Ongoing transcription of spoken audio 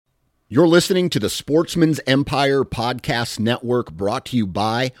You're listening to the Sportsman's Empire Podcast Network, brought to you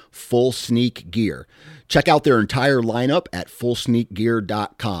by Full Sneak Gear. Check out their entire lineup at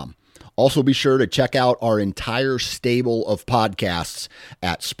fullsneakgear.com. Also be sure to check out our entire stable of podcasts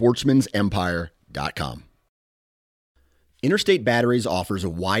at sportsmansempire.com. Interstate Batteries offers a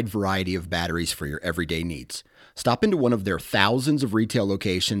wide variety of batteries for your everyday needs. Stop into one of their thousands of retail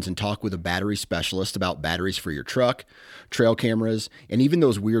locations and talk with a battery specialist about batteries for your truck, trail cameras, and even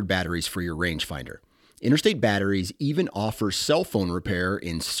those weird batteries for your rangefinder. Interstate Batteries even offers cell phone repair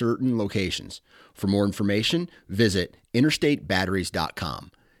in certain locations. For more information, visit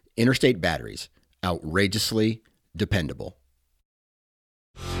interstatebatteries.com. Interstate Batteries, outrageously dependable.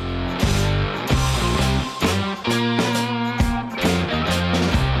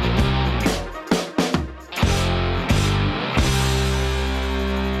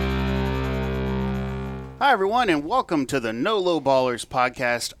 Hi, everyone, and welcome to the No Lowballers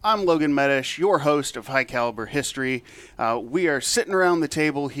podcast. I'm Logan Medish, your host of High Caliber History. We are sitting around the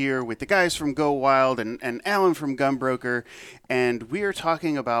table here with the guys from Go Wild and Alan from Gunbroker, and we are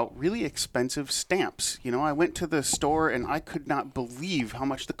talking about really expensive stamps. You know, I went to the store, and I could not believe how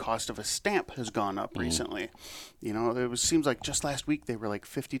much the cost of a stamp has gone up recently. You know, seems like just last week they were like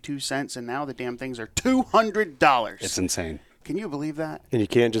 52 cents, and now the damn things are $200. It's insane. Can you believe that? And you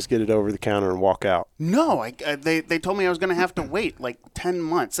can't just get it over the counter and walk out. No, they told me I was going to have to wait like 10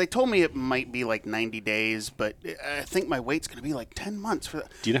 months. They told me it might be like 90 days, but I think my wait's going to be like 10 months for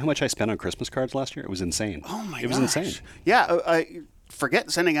that. Do you know how much I spent on Christmas cards last year? It was insane. Oh, my gosh. It was insane. Yeah, I forget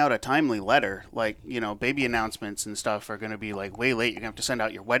sending out a timely letter. Like, you know, baby announcements and stuff are going to be like way late. You're going to have to send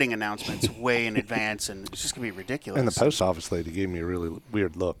out your wedding announcents way in advance, and it's just going to be ridiculous. And the post office lady gave me a really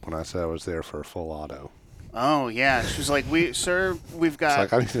weird look when I said I was there for a full auto. Oh yeah, she was like, we've got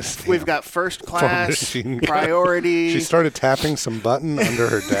first For class machine gun. priority. She started tapping some button under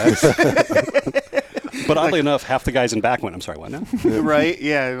her desk. But oddly enough, half the guys in back went, I'm sorry, what now? Right?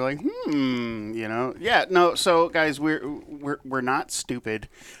 Yeah, you're like, you know, yeah. No, so guys, we're not stupid.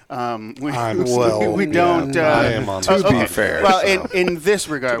 We don't. I am on To be fair. Well, so. in this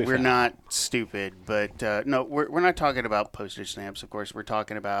regard, we're not stupid, but no, we're not talking about postage stamps. Of course, we're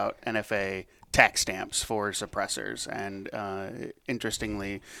talking about NFA tax stamps for suppressors, and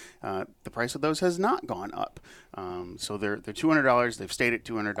interestingly, the price of those has not gone up. So they're $200. They've stayed at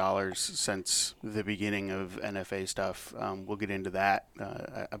 $200 since the beginning of NFA stuff. We'll get into that,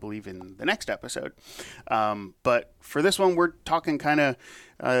 I believe, in the next episode. But for this one, we're talking kind of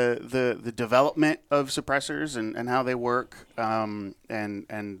the development of suppressors and how they work, and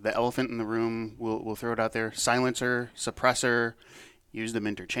the elephant in the room. We'll throw it out there: silencer, suppressor. Use them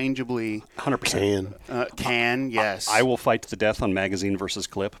interchangeably. 100%. Can, yes. I will fight to the death on magazine versus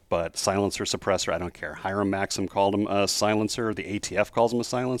clip, but silencer, suppressor, I don't care. Hiram Maxim called him a silencer. The ATF calls him a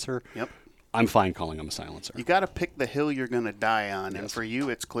silencer. Yep. I'm fine calling him a silencer. You got to pick the hill you're going to die on, and for you,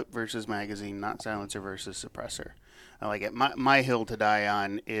 it's clip versus magazine, not silencer versus suppressor. I like it. My hill to die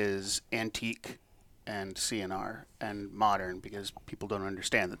on is antique and CNR and modern, because people don't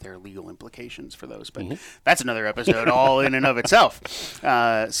understand that there are legal implications for those. But that's another episode all in and of itself.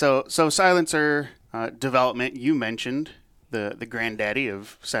 So silencer development, you mentioned the granddaddy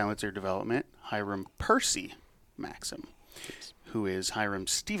of silencer development, Hiram Percy Maxim, who is Hiram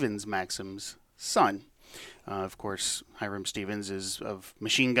Stevens Maxim's son. Of course, Hiram Stevens is of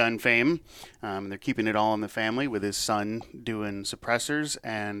machine gun fame. They're keeping it all in the family with his son doing suppressors,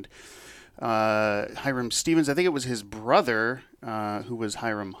 and Hiram Stevens, I think it was his brother, who was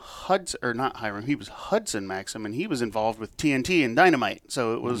Hiram Hudson, or not Hiram, he was Hudson Maxim, and he was involved with TNT and dynamite.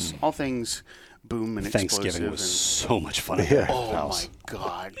 So it was all things boom and explosive. Thanksgiving was so much fun. Yeah. Oh my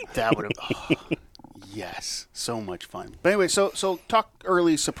God, that would have. Yes, so much fun. But anyway, so talk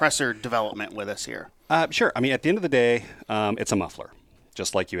early suppressor development with us here. Sure. I mean, at the end of the day, it's a muffler,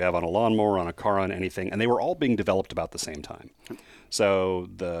 just like you have on a lawnmower, on a car, on anything, and they were all being developed about the same time. So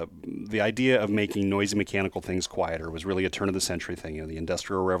the idea of making noisy mechanical things quieter was really a turn-of-the-century thing. You know, the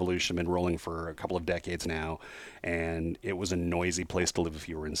Industrial Revolution had been rolling for a couple of decades now, and it was a noisy place to live if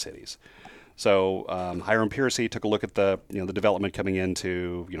you were in cities. So Hiram Percy took a look at the development coming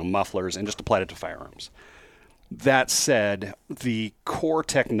into mufflers and just applied it to firearms. That said, the core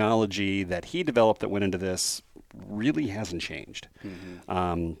technology that he developed that went into this really hasn't changed.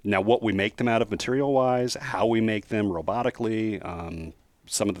 Now, what we make them out of material-wise, how we make them robotically,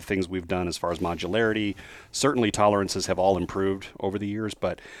 some of the things we've done as far as modularity, certainly tolerances have all improved over the years,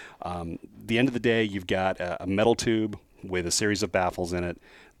 but the end of the day, you've got a metal tube with a series of baffles in it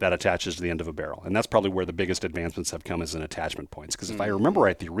that attaches to the end of a barrel. And that's probably where the biggest advancements have come as in attachment points. Because if I remember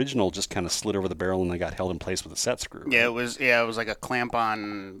right, the original just kind of slid over the barrel and they got held in place with a set screw. Right? Yeah, it was like a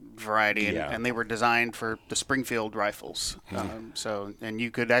clamp-on variety, and they were designed for the Springfield rifles. And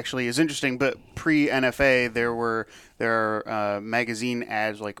you could actually, it's interesting, but pre-NFA, there are magazine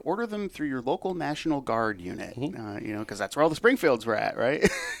ads like, order them through your local National Guard unit, because that's where all the Springfields were at, right?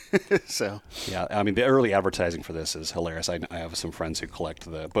 So. Yeah, I mean, the early advertising for this is hilarious. I have some friends who collect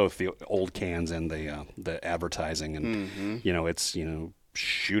both the old cans and the advertising, and it's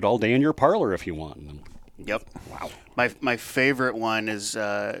shoot all day in your parlor if you want. Yep. Wow. My favorite one is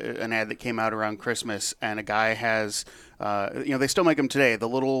an ad that came out around Christmas, and a guy has, they still make them today, the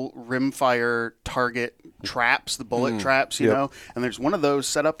little rimfire target traps, the bullet traps, you know, and there's one of those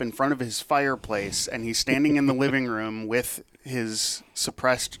set up in front of his fireplace, and he's standing in the living room with his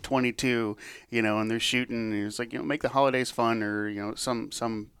suppressed 22, and they're shooting, and he's like, make the holidays fun, or,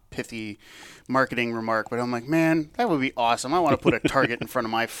 some pithy marketing remark, but I'm like, man, that would be awesome. I want to put a target in front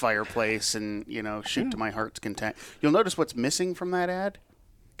of my fireplace and, shoot to my heart's content. You'll notice what's missing from that ad?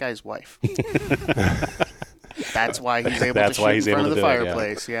 Guy's wife. That's why he's able to shoot in front of the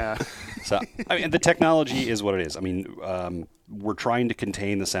fireplace. Yeah. So, I mean, the technology is what it is. I mean, we're trying to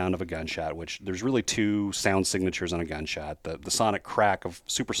contain the sound of a gunshot, which there's really two sound signatures on a gunshot. The sonic crack of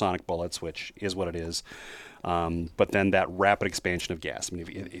supersonic bullets, which is what it is. But then that rapid expansion of gas. I mean,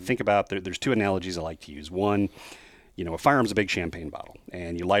 if you think about, there's two analogies I like to use. One, a firearm's a big champagne bottle,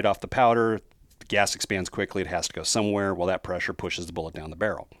 and you light off the powder, the gas expands quickly, it has to go somewhere, well, that pressure pushes the bullet down the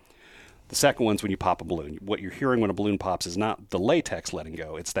barrel. The second one's when you pop a balloon. What you're hearing when a balloon pops is not the latex letting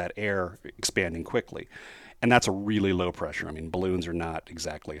go, it's that air expanding quickly. And that's a really low pressure. I mean, balloons are not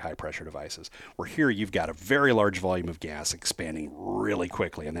exactly high pressure devices. Where here you've got a very large volume of gas expanding really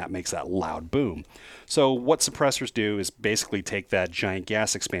quickly, and that makes that loud boom. So what suppressors do is basically take that giant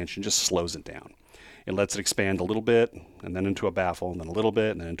gas expansion, just slows it down. It lets it expand a little bit, and then into a baffle, and then a little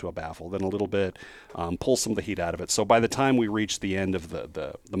bit, and then into a baffle, then a little bit, pulls some of the heat out of it. So by the time we reach the end of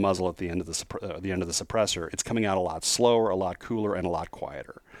the muzzle at the end of the suppressor, it's coming out a lot slower, a lot cooler, and a lot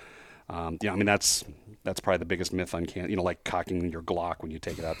quieter. I mean, that's probably the biggest myth on like cocking your Glock when you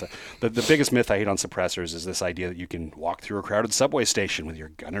take it out. The biggest myth I hate on suppressors is this idea that you can walk through a crowded subway station with your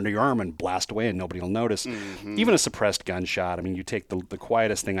gun under your arm and blast away and nobody will notice. Mm-hmm. Even a suppressed gunshot, I mean, you take the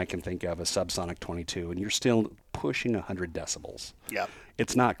quietest thing I can think of, a subsonic 22, and you're still pushing 100 decibels. Yep.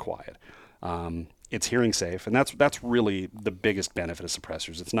 It's not quiet. It's hearing safe, and that's really the biggest benefit of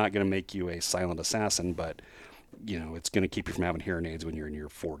suppressors. It's not going to make you a silent assassin, but it's going to keep you from having hearing aids when you're in your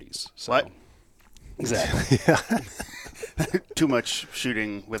 40s. So. What? Exactly. Too much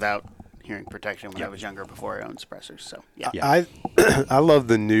shooting without hearing protection when I was younger before I owned suppressors. So yeah. I love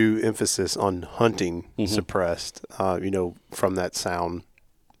the new emphasis on hunting suppressed. From that sound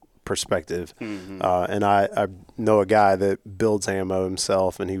perspective. Mm-hmm. And I know a guy that builds ammo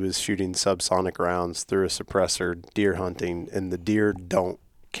himself, and he was shooting subsonic rounds through a suppressor deer hunting, and the deer don't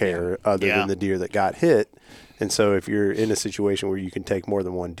care other than the deer that got hit. And so if you're in a situation where you can take more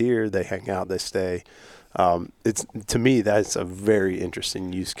than one deer, they hang out, they stay. It's, to me, that's a very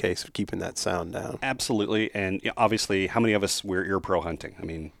interesting use case of keeping that sound down. Absolutely. And obviously, how many of us wear ear pro hunting? I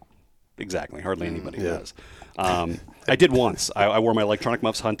mean, exactly. Hardly anybody does. I did once. I wore my electronic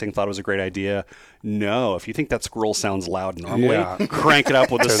muffs hunting, thought it was a great idea. No, if you think that squirrel sounds loud normally, crank it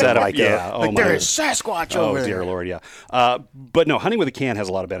up with a setup. Like there is Sasquatch over there. Oh, dear Lord, but no, hunting with a can has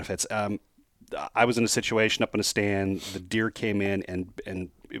a lot of benefits. I was in a situation up in a stand. The deer came in, and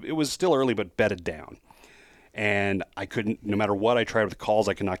it was still early, but bedded down. And I couldn't, no matter what I tried with the calls,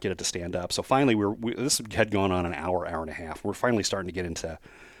 I could not get it to stand up. So finally, this had gone on an hour and a half. We're finally starting to get into,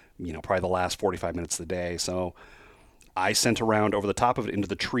 probably the last 45 minutes of the day. So I sent a round over the top of it into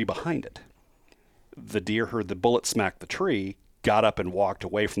the tree behind it. The deer heard the bullet smack the tree, got up and walked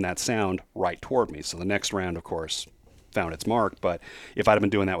away from that sound right toward me. So the next round, of course, found its mark. But if I'd have been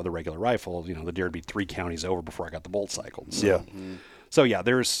doing that with a regular rifle, the deer would be 3 counties over before I got the bolt cycled. So, So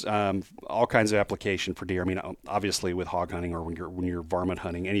there's all kinds of application for deer. I mean, obviously with hog hunting or when you're varmint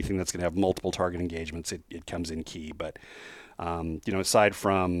hunting, anything that's going to have multiple target engagements, it comes in key. But aside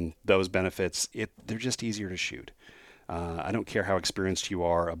from those benefits, they're just easier to shoot. I don't care how experienced you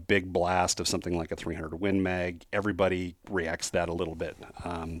are. A big blast of something like a 300 Win Mag, everybody reacts to that a little bit.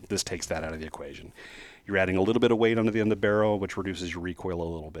 This takes that out of the equation. You're adding a little bit of weight onto the end of the barrel, which reduces your recoil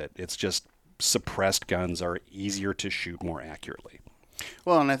a little bit. It's just suppressed guns are easier to shoot more accurately.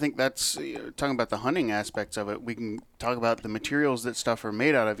 Well, and I think that's, talking about the hunting aspects of it, we can talk about the materials that stuff are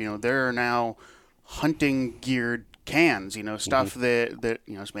made out of. There are now hunting geared cans, stuff that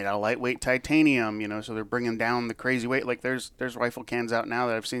is made out of lightweight titanium, so they're bringing down the crazy weight. Like there's rifle cans out now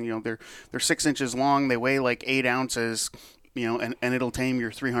that I've seen, they're 6 inches long, they weigh like 8 ounces, and it'll tame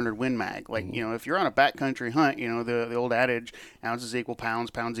your 300 Win Mag. Like, if you're on a backcountry hunt, the old adage, ounces equal pounds,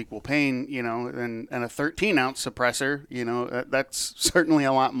 pounds equal pain, and a 13-ounce suppressor, that's certainly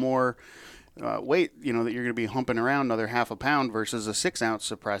a lot more weight, that you're going to be humping around another half a pound versus a 6-ounce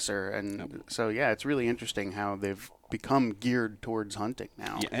suppressor. And so, yeah, it's really interesting how they've become geared towards hunting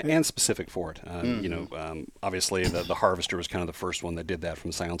now. Yeah, and specific for it. Obviously the Harvester was kind of the first one that did that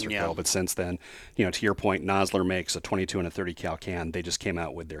from Silencer Co. But since then, to your point, Nosler makes a 22 and a 30 cal can. They just came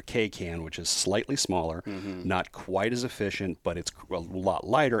out with their K can, which is slightly smaller, not quite as efficient, but it's a lot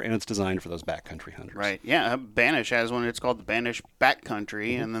lighter, and it's designed for those backcountry hunters. Right. Yeah. Banish has one. It's called the Banish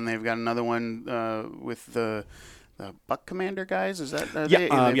Backcountry, and then they've got another one with the Buck Commander guys. Is that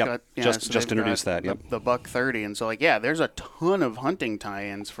just introduced that. The Buck 30, and so there's a ton of hunting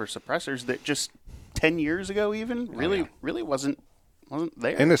tie-ins for suppressors that just 10 years ago even really wasn't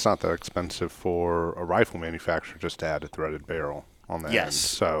there. And it's not that expensive for a rifle manufacturer just to add a threaded barrel on the end.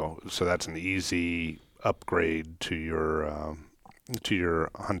 So that's an easy upgrade to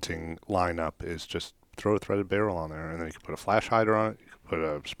your hunting lineup. Is just throw a threaded barrel on there, and then you can put a flash hider on it. Put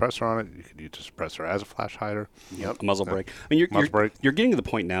a suppressor on it. You could use a suppressor as a flash hider. A muzzle brake. I mean, you're getting to the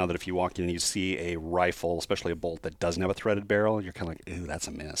point now that if you walk in and you see a rifle, especially a bolt that doesn't have a threaded barrel, you're kind of like, ooh, that's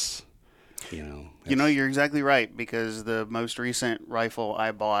a miss. You're exactly right, because the most recent rifle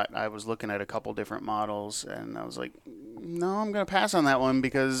I bought, I was looking at a couple different models, and I was like, no, I'm going to pass on that one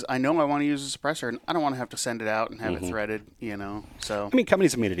because I know I want to use a suppressor, and I don't want to have to send it out and have it threaded, So I mean,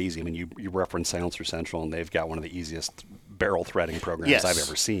 companies have made it easy. I mean, you reference Silencer Central, and they've got one of the easiest barrel threading programs I've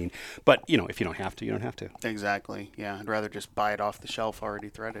ever seen. But, if you don't have to, you don't have to. Exactly. Yeah, I'd rather just buy it off the shelf already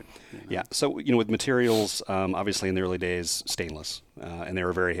threaded. Yeah. So, with materials, obviously in the early days, stainless, and they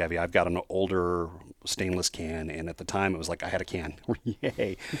were very heavy. I've got an older stainless can, and at the time it was like I had a can.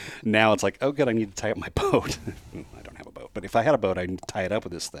 Yay. Now it's like, oh, good, I need to tie up my boat. I don't have a boat, but if I had a boat, I'd tie it up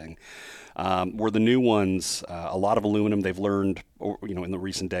with this thing. Where the new ones, a lot of aluminum, they've learned, in the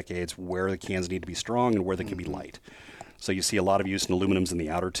recent decades where the cans need to be strong and where they can be light. So you see a lot of use in aluminums in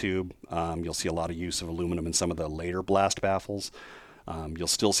the outer tube. You'll see a lot of use of aluminum in some of the later blast baffles. You'll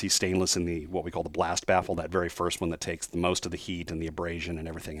still see stainless in what we call the blast baffle, that very first one that takes most of the heat and the abrasion and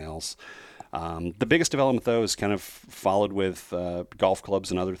everything else. The biggest development, though, is kind of followed with golf clubs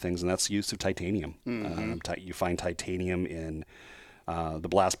and other things, and that's the use of titanium. You find titanium in the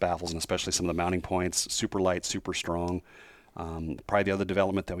blast baffles, and especially some of the mounting points, super light, super strong. Probably the other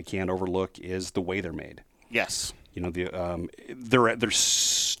development that we can't overlook is the way they're made. Yes. They're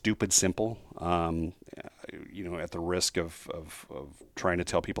stupid simple. At the risk of trying to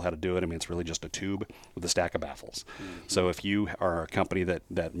tell people how to do it, I mean, it's really just a tube with a stack of baffles. So if you are a company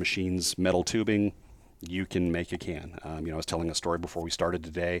that machines metal tubing, you can make a can. I was telling a story before we started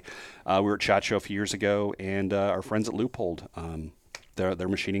today. We were at SHOT Show a few years ago, and our friends at Loophole, their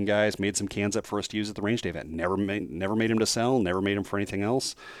machining guys made some cans up for us to use at the range day event. Never made them to sell, never made them for anything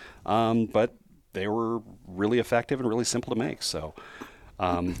else. But they were really effective and really simple to make. So,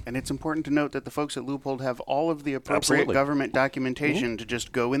 and it's important to note that the folks at Loophole have all of the appropriate government documentation to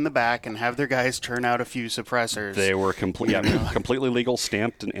just go in the back and have their guys turn out a few suppressors. They were completely legal,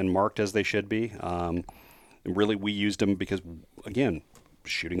 stamped and marked as they should be. Really, we used them because, again,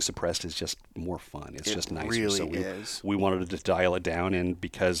 shooting suppressed is just more fun. It's just nicer. Really so we wanted to dial it down, and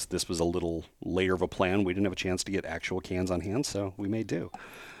because this was a little later of a plan, we didn't have a chance to get actual cans on hand, so we made do.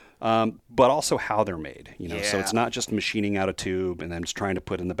 But also how they're made, So it's not just machining out a tube and then just trying to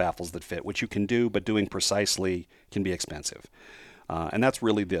put in the baffles that fit, which you can do, but doing precisely can be expensive. And that's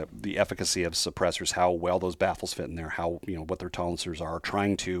really the efficacy of suppressors, how well those baffles fit in there, how, what their tolerances are,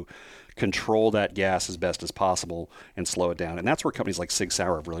 trying to control that gas as best as possible and slow it down. And that's where companies like Sig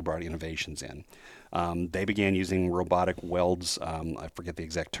Sauer have really brought innovations in. They began using robotic welds, I forget the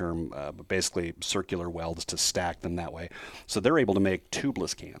exact term, but basically circular welds to stack them that way. So they're able to make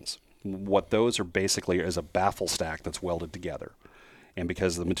tubeless cans. What those are basically is a baffle stack that's welded together. And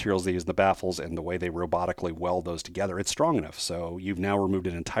because of the materials they use in the baffles and the way they robotically weld those together, it's strong enough. So you've now removed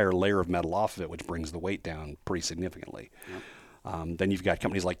an entire layer of metal off of it, which brings the weight down pretty significantly. Yep. Then you've got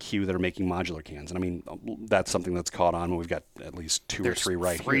companies like Q that are making modular cans. And I mean, that's something that's caught on. We've got at least two or three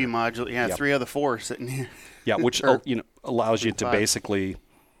right here. Yep. 3 of the 4 sitting here. Yeah, which allows you to basically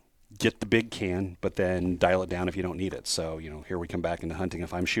get the big can, but then dial it down if you don't need it. So, here we come back into hunting.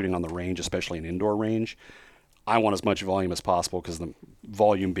 If I'm shooting on the range, especially an indoor range, I want as much volume as possible, because the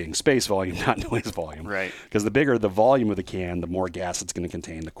volume being space volume, not noise volume. Right. Because the bigger the volume of the can, the more gas it's going to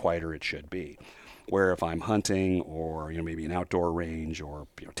contain, the quieter it should be. Where if I'm hunting or maybe an outdoor range or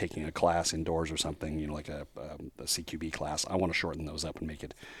taking a class indoors or something, like a CQB class, I want to shorten those up and make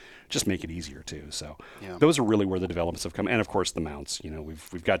it easier too. So those are really where the developments have come, and of course the mounts.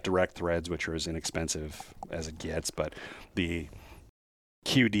 We've got direct threads, which are as inexpensive as it gets, but the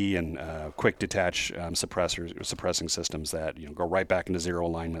QD and quick detach suppressing systems that go right back into zero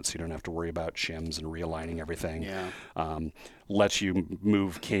alignment, so you don't have to worry about shims and realigning everything. Lets you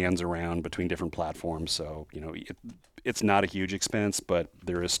move cans around between different platforms, so it's not a huge expense, but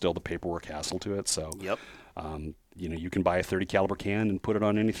there is still the paperwork hassle to it. So you can buy a 30 caliber can and put it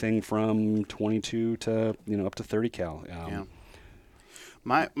on anything from 22 to up to 30 cal.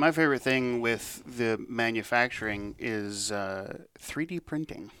 My favorite thing with the manufacturing is 3D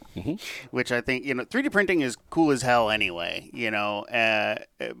printing, which I think 3D printing is cool as hell anyway.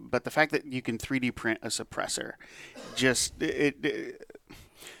 But the fact that you can 3D print a suppressor,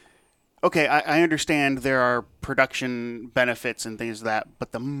 okay, I understand there are production benefits and things like that,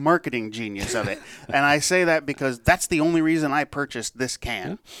 but the marketing genius of it, and I say that because that's the only reason I purchased this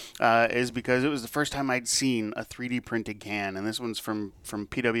can, is because it was the first time I'd seen a 3D printed can, and this one's from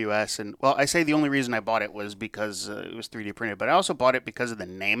PWS. And well, I say the only reason I bought it was because it was 3D printed, but I also bought it because of the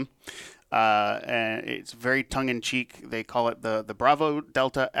name. And it's very tongue-in-cheek. They call it the Bravo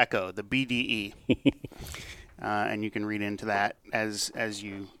Delta Echo, the BDE. And you can read into that as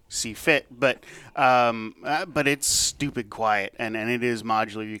you see fit, but it's stupid quiet, and it is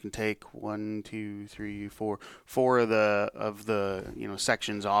modular. You can take 1, 2, 3, 4 of the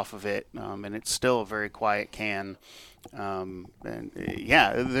sections off of it, and it's still a very quiet can.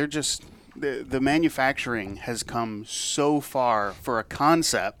 They're just the manufacturing has come so far for a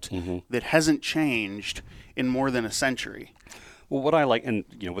concept that hasn't changed in more than a century. Well, what I like, and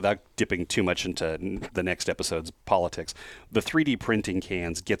without dipping too much into the next episode's politics, the 3D printing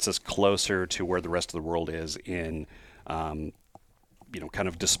cans gets us closer to where the rest of the world is in, kind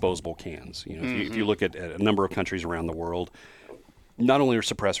of disposable cans. If you look at a number of countries around the world, not only are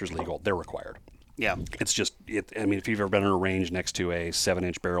suppressors legal, they're required. Yeah, it's just if you've ever been on a range next to a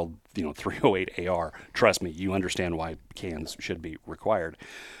 7-inch barreled 308 AR, trust me, you understand why cans should be required.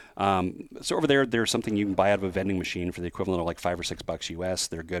 So over there's something you can buy out of a vending machine for the equivalent of like $5 or $6 US.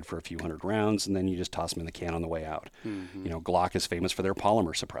 They're good for a few hundred rounds, and then you just toss them in the can on the way out. Glock is famous for their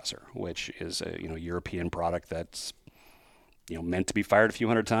polymer suppressor, which is a European product that's meant to be fired a few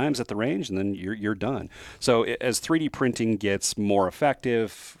hundred times at the range, and then you're done. So as 3D printing gets more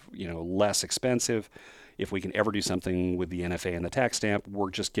effective, less expensive, if we can ever do something with the NFA and the tax stamp, we're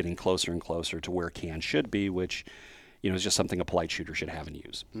just getting closer and closer to where cans should be, which is just something a polite shooter should have and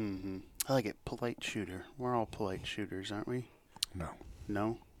use. I like it. Polite shooter. We're all polite shooters, aren't we? No.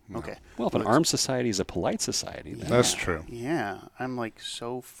 No? Okay. Well, if an armed society is a polite society, then that's true. Yeah. I'm like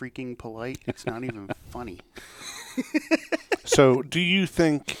so freaking polite. It's not even funny. So do you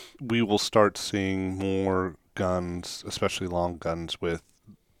think we will start seeing more guns, especially long guns, with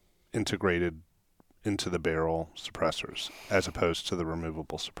integrated into the barrel suppressors as opposed to the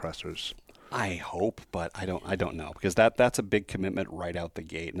removable suppressors? I hope, but I don't know, because that's a big commitment right out the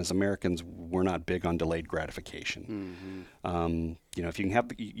gate. And as Americans, we're not big on delayed gratification. If you can have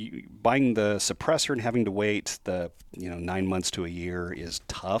buying the suppressor and having to wait 9 months to a year is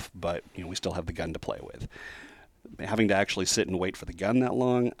tough, but we still have the gun to play with. Having to actually sit and wait for the gun that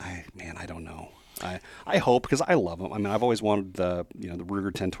long, I don't know. I hope, because I love them. I've always wanted the Ruger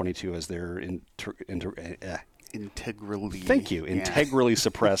 1022 as their integrally. Thank you. Integrally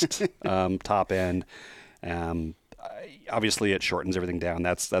suppressed top end. Obviously, it shortens everything down.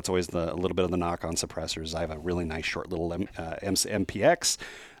 That's always a little bit of the knock on suppressors. I have a really nice short little MPX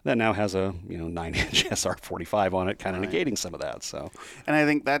that now has a 9-inch SR45 on it, kind of negating some of that. So, and I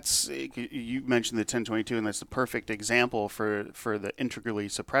think that's, you mentioned the 1022, and that's the perfect example for the integrally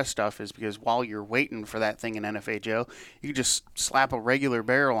suppressed stuff, is because while you're waiting for that thing in NFA, you can just slap a regular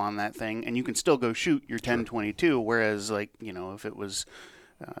barrel on that thing, and you can still go shoot your 1022. Whereas, if it was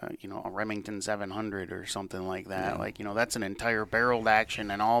a Remington 700 or something like that. That's an entire barreled action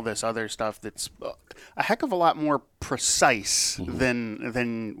and all this other stuff that's a heck of a lot more precise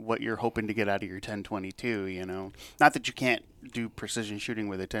than what you're hoping to get out of your 1022, Not that you can't do precision shooting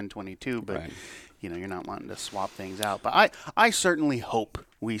with a 1022, but, you're not wanting to swap things out. But I certainly hope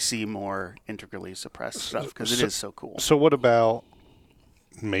we see more integrally suppressed stuff, because it is so cool. So what about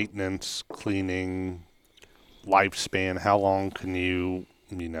maintenance, cleaning, lifespan? How long can you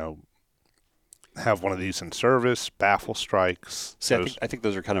have one of these in service, baffle strikes? See, I think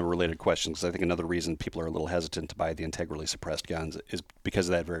those are kind of related questions, because I think another reason people are a little hesitant to buy the integrally suppressed guns is because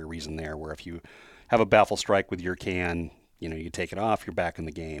of that very reason there, where if you have a baffle strike with your can, you take it off, you're back in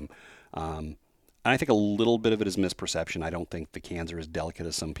the game. And I think a little bit of it is misperception. I don't think the cans are as delicate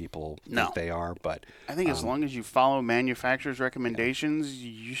as some people think they are. But I think as long as you follow manufacturers' recommendations,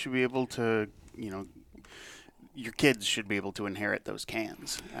 you should be able to, your kids should be able to inherit those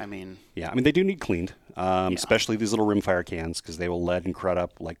cans. I mean, they do need cleaned, especially these little rimfire cans because they will lead and crud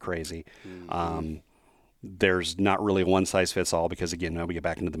up like crazy. Mm-hmm. There's not really a one-size-fits-all because, again, now we get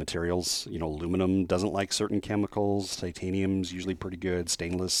back into the materials. Aluminum doesn't like certain chemicals. Titanium's usually pretty good.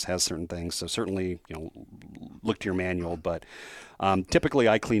 Stainless has certain things. So certainly, look to your manual. But typically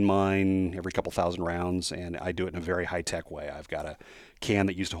I clean mine every couple thousand rounds, and I do it in a very high-tech way. I've got a can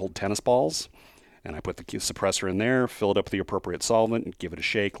that used to hold tennis balls, and I put the suppressor in there, fill it up with the appropriate solvent, and give it a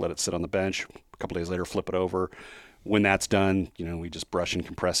shake, let it sit on the bench. A couple days later, flip it over. When that's done, we just brush and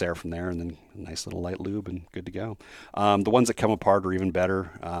compress air from there, and then a nice little light lube and good to go. The ones that come apart are even better.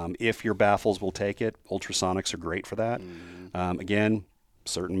 If your baffles will take it, ultrasonics are great for that. Again,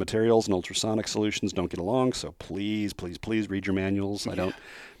 certain materials and ultrasonic solutions don't get along, so please, please, please read your manuals.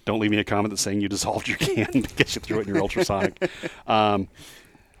 Don't leave me a comment that's saying you dissolved your can because you threw it in your ultrasonic.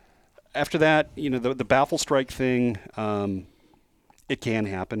 After that, the baffle strike thing. It can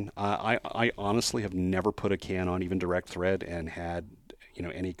happen. I honestly have never put a can on even direct thread and had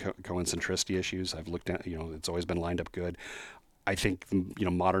any coincentricity issues. I've looked at it's always been lined up good. I think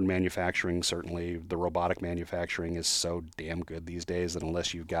modern manufacturing, certainly the robotic manufacturing, is so damn good these days that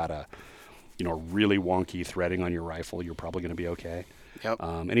unless you've got a really wonky threading on your rifle, you're probably going to be okay. Yep.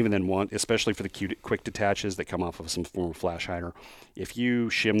 And even then, especially for the quick detaches that come off of some form of flash hider, if you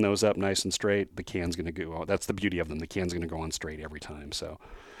shim those up nice and straight, the can's going to go. That's the beauty of them. The can's going to go on straight every time. So,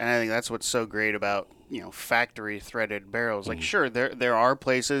 and I think that's what's so great about factory threaded barrels. Like, sure, there are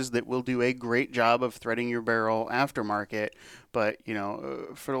places that will do a great job of threading your barrel aftermarket, but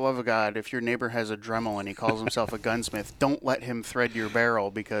for the love of God, if your neighbor has a Dremel and he calls himself a gunsmith, don't let him thread your barrel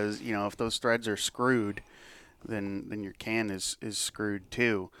because if those threads are screwed, then your can is screwed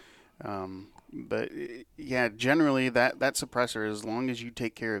too. But generally that suppressor, as long as you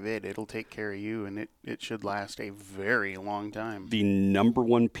take care of it, it'll take care of you, and it should last a very long time. The number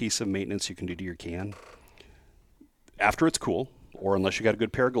one piece of maintenance you can do to your can, after it's cool, or unless you got a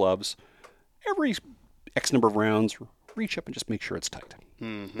good pair of gloves, every X number of rounds, reach up and just make sure it's tight.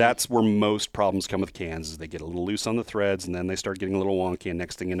 Mm-hmm. That's where most problems come with cans, is they get a little loose on the threads, and then they start getting a little wonky, and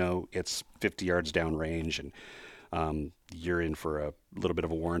next thing you know, it's 50 yards down range, and you're in for a little bit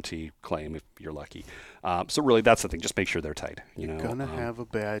of a warranty claim if you're lucky. So really, that's the thing. Just make sure they're tight. You're gonna have a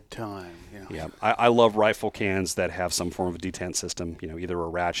bad time. Yeah, I love rifle cans that have some form of detent system. Either a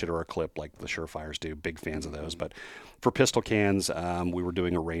ratchet or a clip, like the Surefires do. Big fans of those. But for pistol cans, we were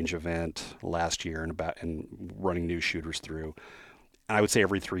doing a range event last year and running new shooters through. And I would say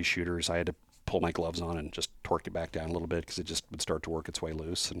every 3 shooters, I had to pull my gloves on and just torque it back down a little bit because it just would start to work its way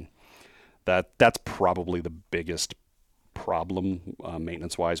loose. And that's probably the biggest problem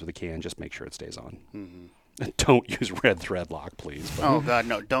maintenance-wise with a can. Just make sure it stays on. Mm-hmm. Don't use red thread lock, please. Oh, God,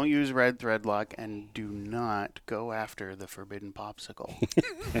 no. Don't use red thread lock, and do not go after the forbidden popsicle.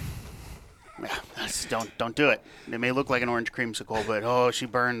 Don't do it. It may look like an orange creamsicle, but, she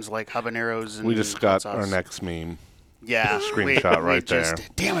burns like habaneros. And we just got sauce. Our next meme. Yeah. Screenshot right there.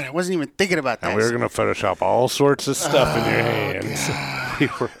 Damn it, I wasn't even thinking about that. And we were going to Photoshop all sorts of stuff in your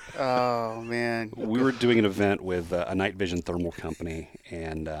hands. Oh, man. We were doing an event with a night vision thermal company,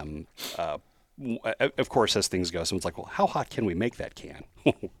 and of course, as things go, someone's like, well, how hot can we make that can?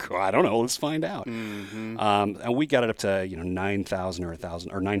 I don't know. Let's find out. Mm-hmm. And we got it up to 9,000 or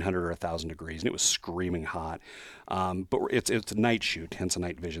 1,000 or 900 or 1,000 degrees, and it was screaming hot. But it's a night shoot, hence a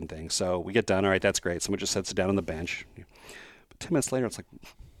night vision thing. So we get done. All right, that's great. Someone just sets it down on the bench. But 10 minutes later, it's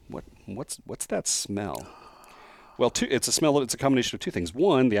like, what's that smell? Well, it's a smell. It's a combination of two things.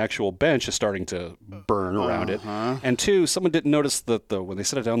 One, the actual bench is starting to burn around it, and two, someone didn't notice that when they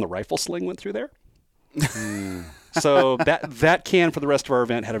set it down, the rifle sling went through there. So that can for the rest of our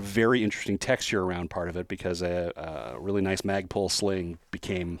event had a very interesting texture around part of it because a really nice mag pull sling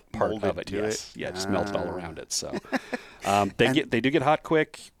became part Molded of it. to Yes, it. yeah, just melted all around it. So they do get hot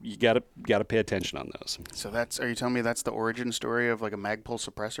quick. You gotta pay attention on those. So are you telling me that's the origin story of like a mag pull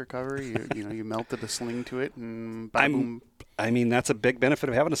suppressor cover? You melted a sling to it and boom. I mean, that's a big benefit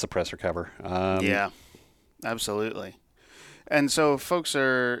of having a suppressor cover. Yeah, absolutely. And so if folks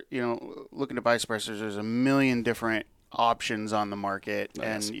are, looking to buy suppressors, there's a million different options on the market.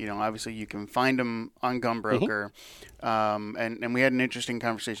 Yes. And, obviously you can find them on Gunbroker. Mm-hmm. And we had an interesting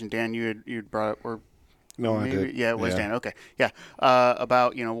conversation. Dan, you'd brought up, or No, I Maybe, did. yeah, it was Dan. Okay, yeah.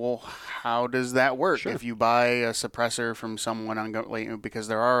 About well, how does that work if you buy a suppressor from someone on because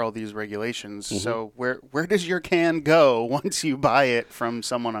there are all these regulations. So where does your can go once you buy it from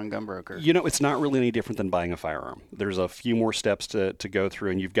someone on Gunbroker? It's not really any different than buying a firearm. There's a few more steps to go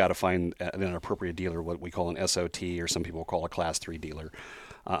through, and you've got to find an appropriate dealer, what we call an SOT, or some people call a Class 3 dealer.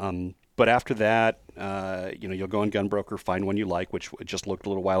 But after that, you'll go on Gunbroker, find one you like, which just looked a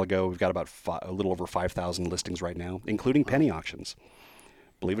little while ago. We've got about a little over 5,000 listings right now, including penny auctions.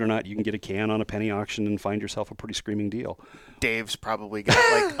 Believe it or not, you can get a can on a penny auction and find yourself a pretty screaming deal. Dave's probably got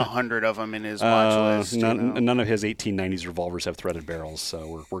like 100 of them in his watch list. None of his 1890s revolvers have threaded barrels,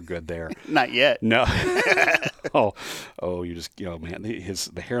 so we're good there. Not yet. No. You just, man,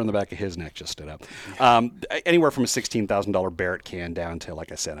 the hair on the back of his neck just stood up. Anywhere from a $16,000 Barrett can down to,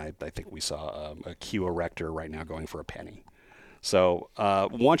 like I said, I think we saw a Q Erector right now going for a penny. So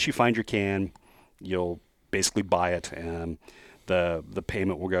once you find your can, you'll basically buy it, and the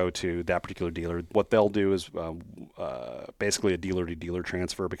payment will go to that particular dealer. What they'll do is basically a dealer-to-dealer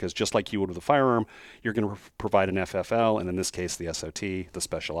transfer, because just like you would with a firearm, you're going to provide an FFL, and in this case, the SOT, the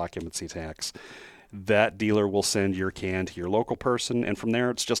special occupancy tax. That dealer will send your can to your local person, and from there,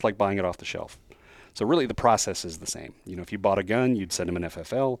 it's just like buying it off the shelf. So really, the process is the same. If you bought a gun, you'd send them an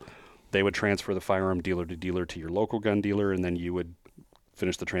FFL. They would transfer the firearm dealer to dealer to your local gun dealer, and then you would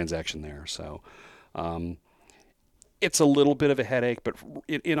finish the transaction there. So it's a little bit of a headache, but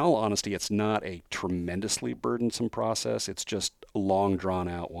in all honesty, it's not a tremendously burdensome process. It's just a long,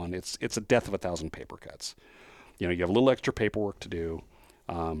 drawn-out one. It's a death of 1,000 paper cuts. You have a little extra paperwork to do.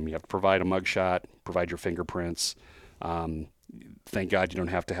 You have to provide a mugshot, provide your fingerprints. Thank God you don't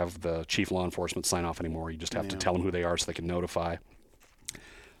have to have the chief law enforcement sign off anymore. You just have to tell them who they are so they can notify.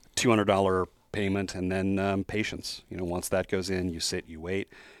 $200 payment, and then patience. Once that goes in, you sit, you wait.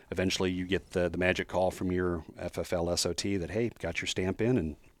 Eventually, you get the magic call from your FFL SOT that, hey, got your stamp in,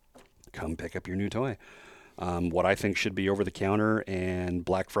 and come pick up your new toy. What I think should be over the counter and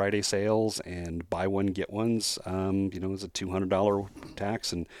Black Friday sales and buy one, get ones, is a $200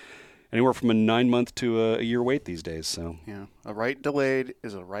 tax, and anywhere from a 9-month to a year wait these days. So yeah, a right delayed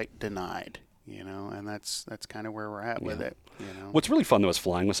is a right denied. And that's kind of where we're at with it. What's really fun though is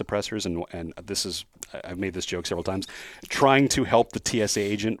flying with suppressors, and this is, I've made this joke several times, trying to help the TSA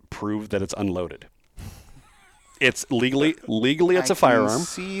agent prove that it's unloaded. It's legally it's a firearm. I can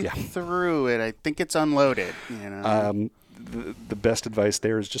see through it. I think it's unloaded. The best advice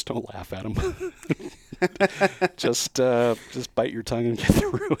there is just don't laugh at them. just bite your tongue and get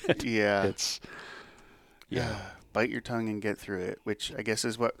through it. Yeah. Bite your tongue and get through it, which I guess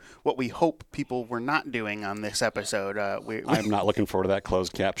is what we hope people were not doing on this episode. I'm not looking forward to that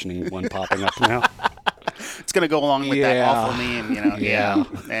closed captioning one popping up now. It's going to go along with that awful meme, Yeah.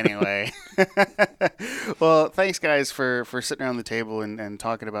 Anyway. Well, thanks, guys, for sitting around the table and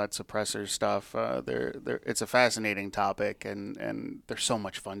talking about suppressor stuff. It's a fascinating topic, and they're so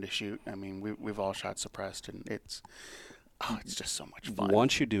much fun to shoot. I mean, we've all shot suppressed, and it's just so much fun.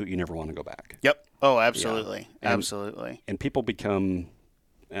 Once you do it, you never want to go back. Yep. Oh, absolutely. Yeah. Absolutely. And people become,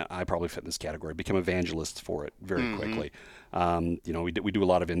 I probably fit in this category, become evangelists for it very quickly. We do a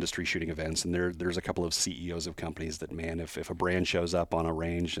lot of industry shooting events, and there's a couple of CEOs of companies that, man, if a brand shows up on a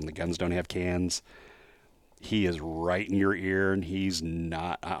range and the guns don't have cans, he is right in your ear, and he's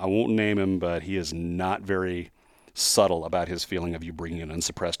not, I won't name him, but he is not very subtle about his feeling of you bringing an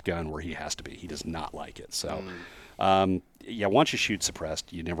unsuppressed gun where he has to be. He does not like it. So, once you shoot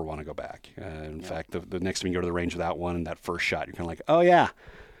suppressed, you never want to go back. In fact, the next time you go to the range without one, and that first shot, you're kind of like, oh, yeah,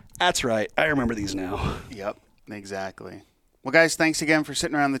 that's right. I remember these now. Yep, exactly. Well, guys, thanks again for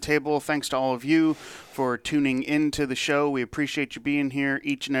sitting around the table. Thanks to all of you for tuning into the show. We appreciate you being here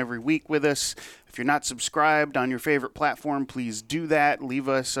each and every week with us. If you're not subscribed on your favorite platform, please do that. Leave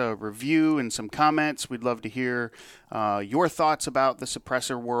us a review and some comments. We'd love to hear your thoughts about the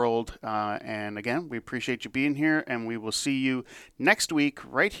suppressor world. And again, we appreciate you being here, and we will see you next week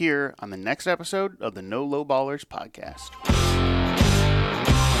right here on the next episode of the No Lowballers podcast.